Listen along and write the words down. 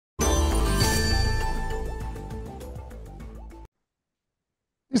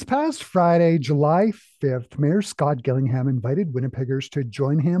This past Friday, July 5th, Mayor Scott Gillingham invited Winnipeggers to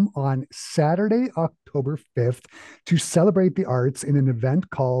join him on Saturday, October 5th, to celebrate the arts in an event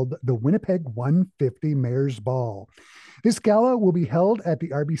called the Winnipeg 150 Mayor's Ball. This gala will be held at the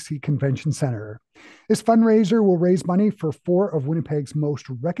RBC Convention Center. This fundraiser will raise money for four of Winnipeg's most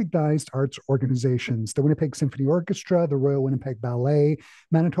recognized arts organizations: the Winnipeg Symphony Orchestra, the Royal Winnipeg Ballet,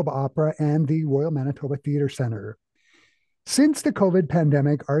 Manitoba Opera, and the Royal Manitoba Theatre Centre. Since the COVID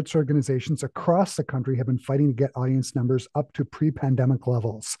pandemic, arts organizations across the country have been fighting to get audience numbers up to pre pandemic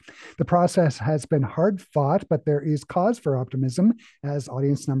levels. The process has been hard fought, but there is cause for optimism as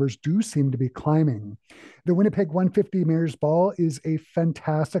audience numbers do seem to be climbing. The Winnipeg 150 Mayor's Ball is a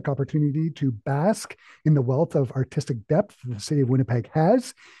fantastic opportunity to bask in the wealth of artistic depth the city of Winnipeg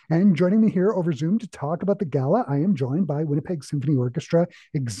has. And joining me here over Zoom to talk about the gala, I am joined by Winnipeg Symphony Orchestra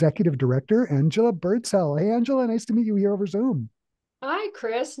Executive Director Angela Birdsell. Hey, Angela, nice to meet you here over Zoom. Hi,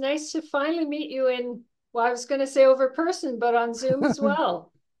 Chris. Nice to finally meet you well, I was going to say over person, but on Zoom as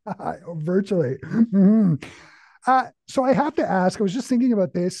well. Virtually. Mm-hmm. So I have to ask, I was just thinking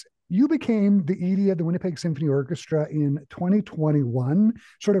about this. You became the ED of the Winnipeg Symphony Orchestra in 2021,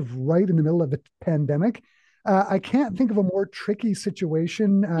 sort of right in the middle of the pandemic. I can't think of a more tricky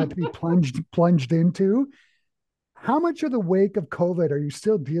situation to be plunged into. How much of the wake of COVID are you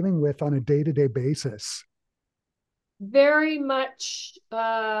still dealing with on a day-to-day basis? Very much,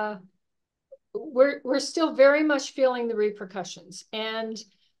 we're still very much feeling the repercussions. And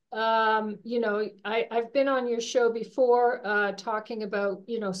I've been on your show before, talking about,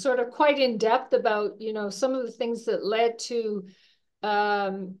 sort of quite in depth about, some of the things that led to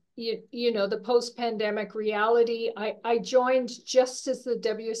the post-pandemic reality. I joined just as the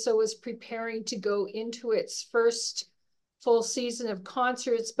WSO was preparing to go into its first full season of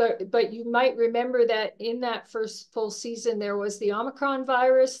concerts, but you might remember that in that first full season there was the Omicron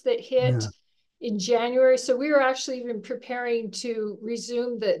virus that hit Yeah. in January. So we were actually even preparing to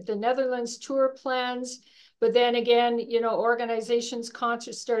resume the Netherlands tour plans. But then again, organizations,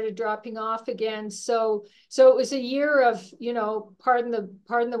 concerts started dropping off again. So it was a year of, pardon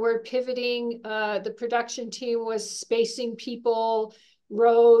the word, pivoting. The production team was spacing people,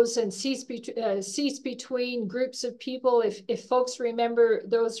 rows and seats between groups of people, if folks remember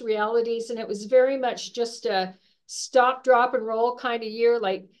those realities. And it was very much just a stop, drop, and roll kind of year.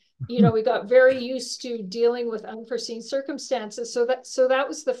 Like, we got very used to dealing with unforeseen circumstances. So that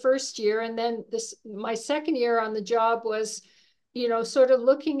was the first year. And then my second year on the job was, sort of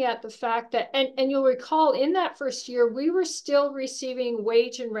looking at the fact that, and you'll recall in that first year, we were still receiving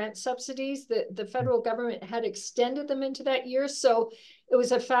wage and rent subsidies. The federal government had extended them into that year. So it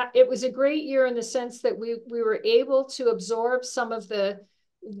was a great year in the sense that we were able to absorb some of the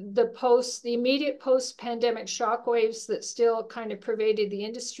immediate post-pandemic shockwaves that still kind of pervaded the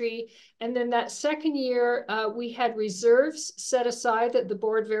industry. And then that second year, we had reserves set aside that the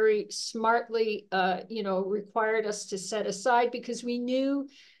board very smartly, required us to set aside, because we knew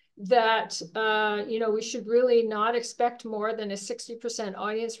that, we should really not expect more than a 60%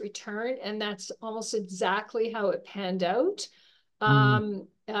 audience return. And that's almost exactly how it panned out. Mm.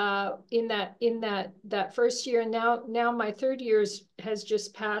 In that first year. And now my third year has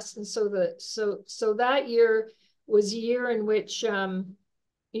just passed. And so that year was a year in which,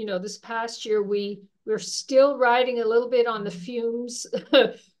 this past year, we're still riding a little bit on the fumes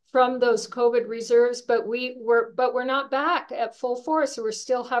from those COVID reserves, but we're not back at full force. So we're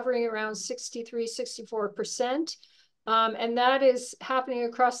still hovering around 63, 64%. And that is happening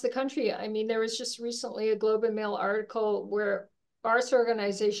across the country. I mean, there was just recently a Globe and Mail article where arts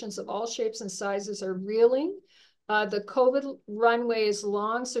organizations of all shapes and sizes are reeling. The COVID runway is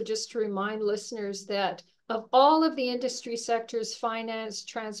long. So just to remind listeners that of all of the industry sectors, finance,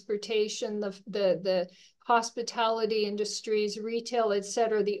 transportation, the hospitality industries, retail, et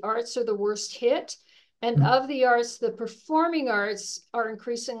cetera, the arts are the worst hit. And Mm. of the arts, the performing arts are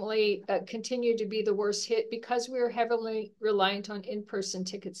increasingly continue to be the worst hit because we are heavily reliant on in-person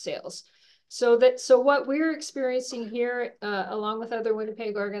ticket sales. So what we're experiencing here, along with other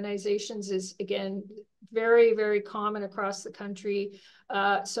Winnipeg organizations, is again very, very common across the country.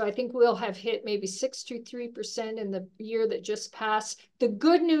 So I think we'll have hit maybe 63% in the year that just passed. The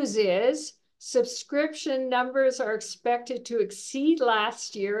good news is subscription numbers are expected to exceed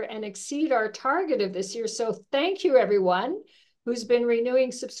last year and exceed our target of this year. So thank you, everyone who's been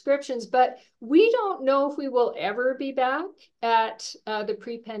renewing subscriptions. But we don't know if we will ever be back at the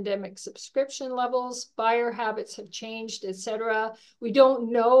pre-pandemic subscription levels. Buyer habits have changed, et cetera. We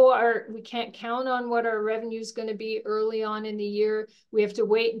don't know we can't count on what our revenue is going to be early on in the year. We have to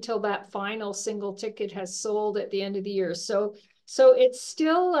wait until that final single ticket has sold at the end of the year. So it's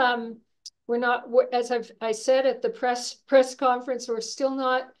still, we're not, as I said at the press conference, we're still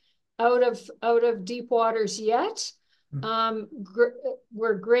not out of deep waters yet.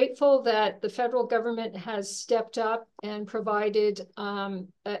 We're grateful that the federal government has stepped up and provided an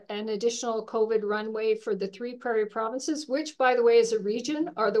additional COVID runway for the 3 prairie provinces, which, by the way, as a region,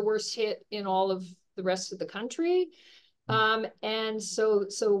 are the worst hit in all of the rest of the country. And so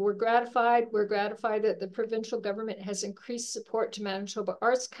we're gratified. We're gratified that the provincial government has increased support to Manitoba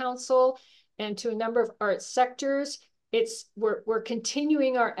Arts Council and to a number of arts sectors. We're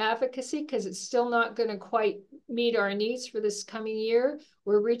continuing our advocacy because it's still not going to quite meet our needs for this coming year.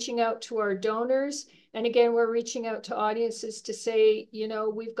 We're reaching out to our donors. And again, we're reaching out to audiences to say, you know,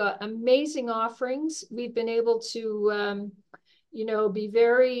 we've got amazing offerings. We've been able to, you know, be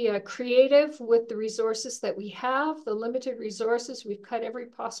very creative with the resources that we have, the limited resources. We've cut every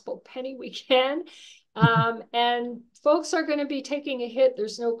possible penny we can. And folks are going to be taking a hit,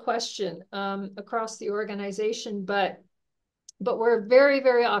 there's no question, across the organization, but we're very,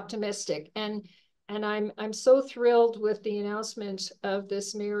 very optimistic. And I'm so thrilled with the announcement of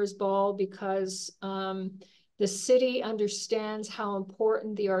this mayor's ball because the city understands how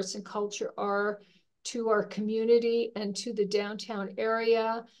important the arts and culture are to our community and to the downtown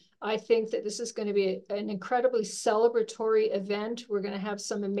area. I think that this is going to be an incredibly celebratory event. We're going to have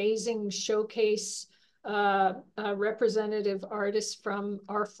some amazing showcase representative artists from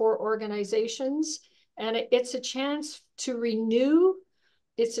our 4 organizations. And it's a chance to renew.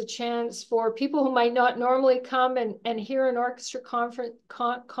 It's a chance for people who might not normally come and hear an orchestra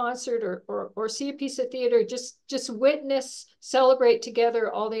concert or see a piece of theater, just witness, celebrate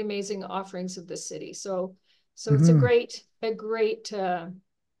together all the amazing offerings of the city. So it's a great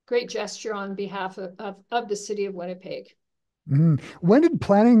gesture on behalf of the city of Winnipeg. When did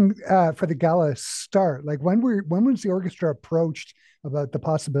planning for the gala start? Like when was the orchestra approached about the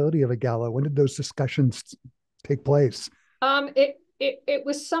possibility of a gala? When did those discussions take place? It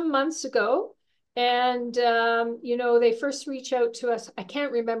was some months ago, and you know, they first reached out to us. I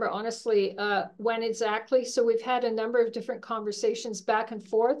can't remember honestly when exactly. So we've had a number of different conversations back and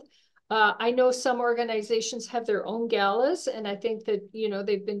forth. I know some organizations have their own galas, and I think that, you know,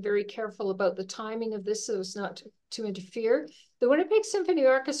 they've been very careful about the timing of this so as not to interfere. The Winnipeg Symphony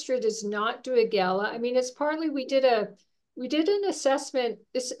Orchestra does not do a gala. I mean, it's partly we did an assessment.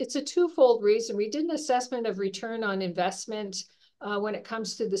 It's a twofold reason. We did an assessment of return on investment when it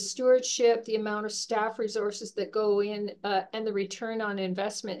comes to the stewardship, the amount of staff resources that go in, and the return on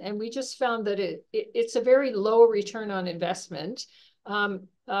investment. And we just found that it's a very low return on investment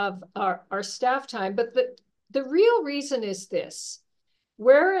of our staff time. But the real reason is this.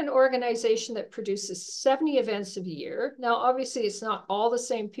 We're an organization that produces 70 events a year. Now, obviously, it's not all the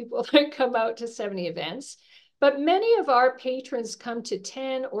same people that come out to 70 events, but many of our patrons come to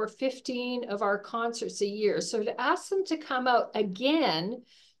 10 or 15 of our concerts a year. So to ask them to come out again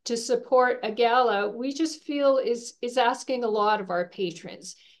to support a gala, we just feel is asking a lot of our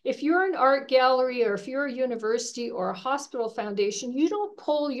patrons. If you're an art gallery or if you're a university or a hospital foundation, you don't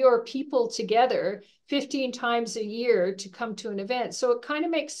pull your people together 15 times a year to come to an event. So it kind of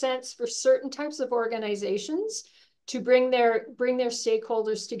makes sense for certain types of organizations to bring their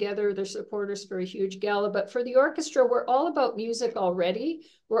stakeholders together, their supporters, for a huge gala. But for the orchestra, we're all about music already.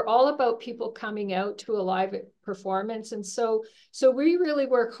 We're all about people coming out to a live performance. And so we really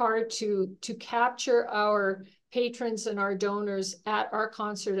work hard to capture our patrons and our donors at our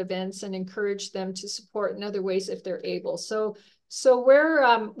concert events and encourage them to support in other ways if they're able. So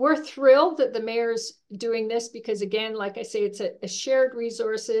we're thrilled that the mayor's doing this because, again, like I say, it's a shared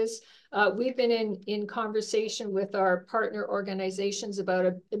resources. We've been in conversation with our partner organizations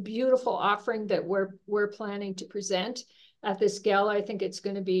about a beautiful offering that we're planning to present at this gala. I think it's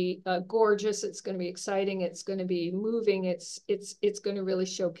going to be gorgeous. It's going to be exciting. It's going to be moving. It's going to really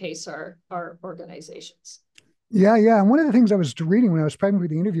showcase our organizations. Yeah. And one of the things I was reading when I was prepping for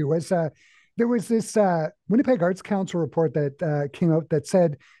the interview was there was this Winnipeg Arts Council report that came out that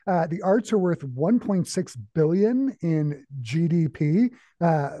said the arts are worth $1.6 billion in GDP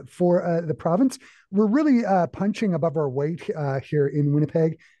for the province. We're really punching above our weight here in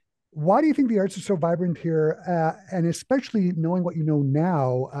Winnipeg. Why do you think the arts are so vibrant here? And especially knowing what you know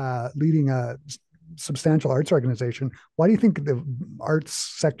now, leading a substantial arts organization, why do you think the arts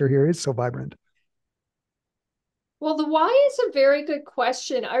sector here is so vibrant? Well, the why is a very good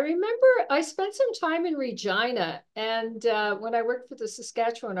question. I remember I spent some time in Regina, and when I worked for the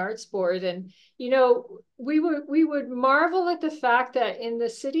Saskatchewan Arts Board, and you know, we would marvel at the fact that in the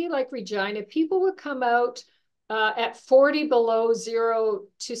city like Regina, people would come out at 40 below zero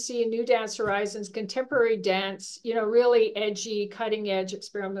to see New Dance Horizons, contemporary dance, really edgy, cutting edge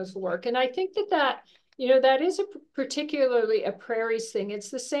experimental work. And I think that that is particularly a prairies thing. It's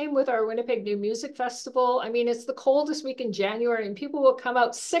the same with our Winnipeg New Music Festival. I mean, it's the coldest week in January and people will come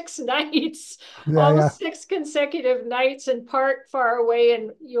out 6 nights, Yeah, yeah. almost 6 consecutive nights and park far away,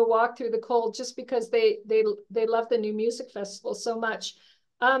 and you'll walk through the cold just because they love the New Music Festival so much.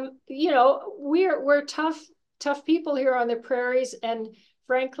 We're tough people here on the prairies, and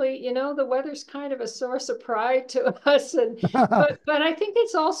frankly, the weather's kind of a source of pride to us. And but I think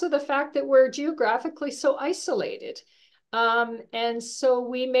it's also the fact that we're geographically so isolated. And so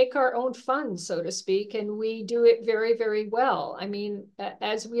we make our own fun, so to speak, and we do it very, very well. I mean,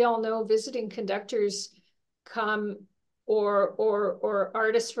 as we all know, visiting conductors come, or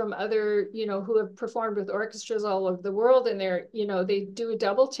artists from other, who have performed with orchestras all over the world, and they do a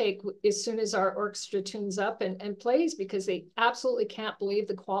double take as soon as our orchestra tunes up and plays, because they absolutely can't believe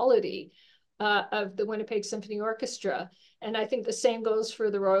the quality of the Winnipeg Symphony Orchestra. And I think the same goes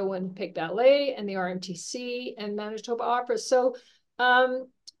for the Royal Winnipeg Ballet and the RMTC and Manitoba Opera. So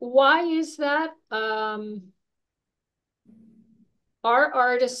why is that? Our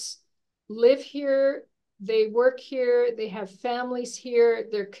artists live here, they work here, they have families here,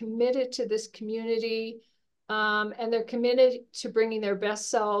 they're committed to this community, and they're committed to bringing their best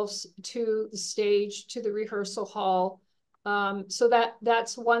selves to the stage, to the rehearsal hall. So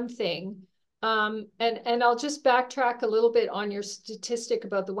that's one thing. And I'll just backtrack a little bit on your statistic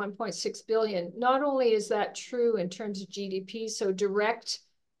about the 1.6 billion. Not only is that true in terms of GDP, so direct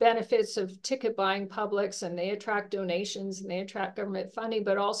benefits of ticket buying publics, and they attract donations and they attract government funding,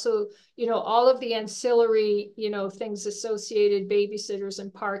 but also, all of the ancillary, things associated, babysitters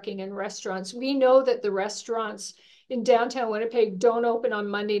and parking and restaurants. We know that the restaurants in downtown Winnipeg don't open on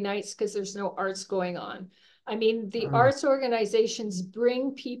Monday nights because there's no arts going on. I mean, the arts organizations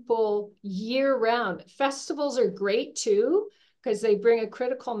bring people year round. Festivals are great too, because they bring a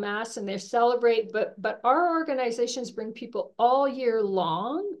critical mass and they celebrate, but our organizations bring people all year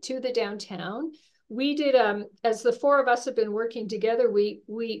long to the downtown. We did, as the four of us have been working together, we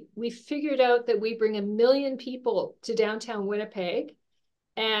figured out that we bring 1 million people to downtown Winnipeg.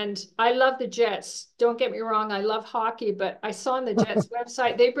 And I love the Jets. Don't get me wrong, I love hockey, but I saw on the Jets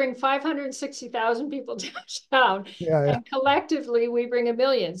website, they bring 560,000 people downtown. Yeah, yeah. And collectively, we bring 1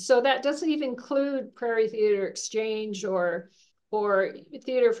 million. So that doesn't even include Prairie Theater Exchange or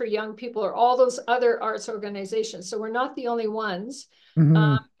Theater for Young People or all those other arts organizations. So we're not the only ones.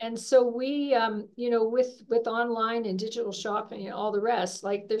 Mm-hmm. And so we, with online and digital shopping and all the rest,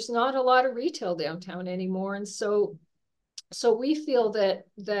 like there's not a lot of retail downtown anymore. And so we feel that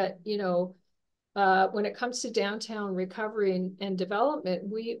when it comes to downtown recovery and development,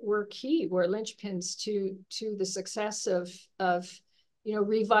 we're key. We're linchpins to the success of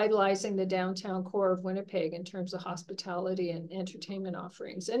revitalizing the downtown core of Winnipeg in terms of hospitality and entertainment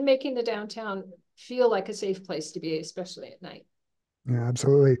offerings, and making the downtown feel like a safe place to be, especially at night. Yeah,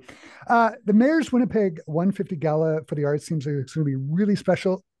 absolutely. The Mayor's Winnipeg 150 Gala for the Arts seems like it's going to be really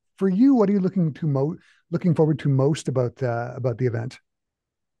special. For you, what are you looking forward to most about the event?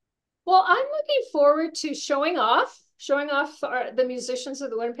 Well, I'm looking forward to showing off the musicians of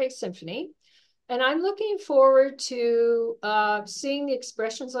the Winnipeg Symphony. And I'm looking forward to seeing the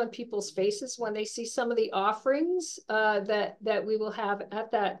expressions on people's faces when they see some of the offerings that we will have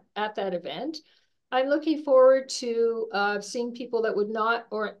at that event. I'm looking forward to seeing people that would not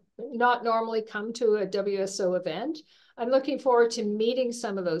normally come to a WSO event. I'm looking forward to meeting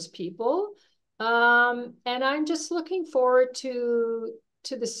some of those people. And I'm just looking forward to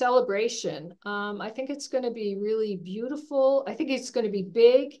the celebration. I think it's going to be really beautiful. I think it's going to be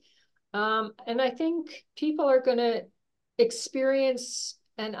big. And I think people are going to experience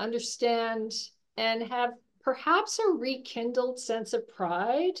and understand and have perhaps a rekindled sense of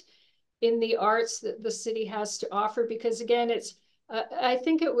pride in the arts that the city has to offer. Because again, I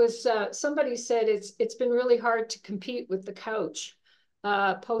think it was somebody said it's been really hard to compete with the couch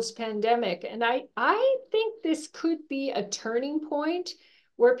post-pandemic. And I think this could be a turning point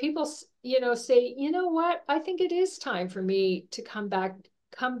where people, say, you know what, I think it is time for me to come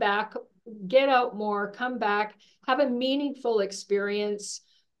back, get out more, come back, have a meaningful experience,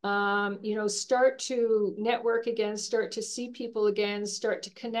 start to network again, start to see people again, start to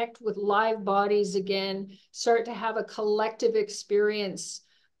connect with live bodies again, start to have a collective experience,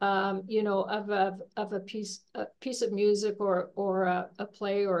 of a piece of music or a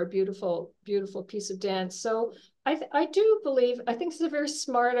play or a beautiful piece of dance. So I do believe, I think it's a very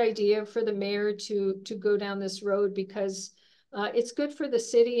smart idea for the mayor to go down this road, because It's good for the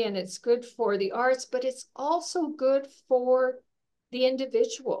city and it's good for the arts, but it's also good for the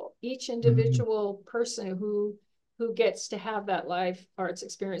individual, each Mhm. individual person who gets to have that live arts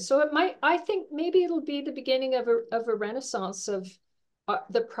experience. So it might, I think maybe it'll be the beginning of a renaissance of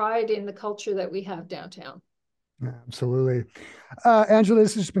the pride in the culture that we have downtown. Absolutely. Angela,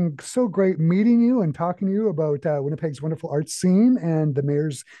 this has been so great meeting you and talking to you about Winnipeg's wonderful arts scene and the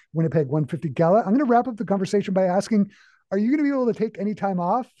Mayor's Winnipeg 150 Gala. I'm going to wrap up the conversation by asking, are you going to be able to take any time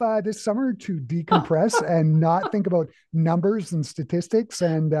off this summer to decompress and not think about numbers and statistics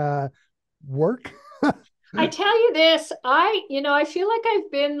and work? I tell you this, I feel like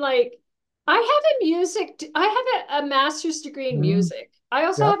I've been like, I have a music, I have a master's degree in Mm, music. I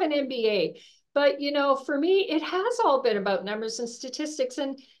also yep. have an MBA, but for me, it has all been about numbers and statistics,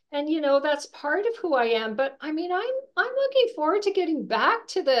 and that's part of who I am. But I mean, I'm looking forward to getting back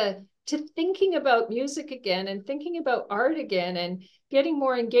to thinking about music again and thinking about art again and getting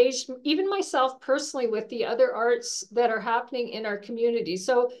more engaged, even myself personally, with the other arts that are happening in our community.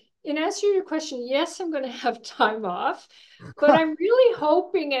 So in answer to your question, yes, I'm going to have time off, but I'm really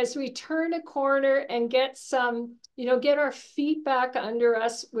hoping as we turn a corner and get get our feet back under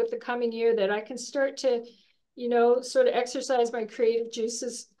us with the coming year that I can start to, sort of exercise my creative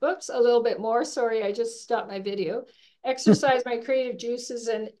juices. Whoops, a little bit more. Sorry, I just stopped my video. Exercise my creative juices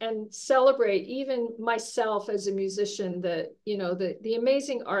and celebrate even myself as a musician, the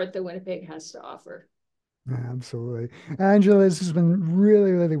amazing art that Winnipeg has to offer. Absolutely. Angela, this has been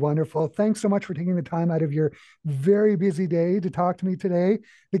really, really wonderful. Thanks so much for taking the time out of your very busy day to talk to me today.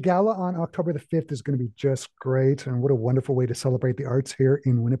 The gala on October the 5th is going to be just great. And what a wonderful way to celebrate the arts here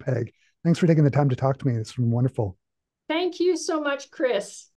in Winnipeg. Thanks for taking the time to talk to me. It's been wonderful. Thank you so much, Chris.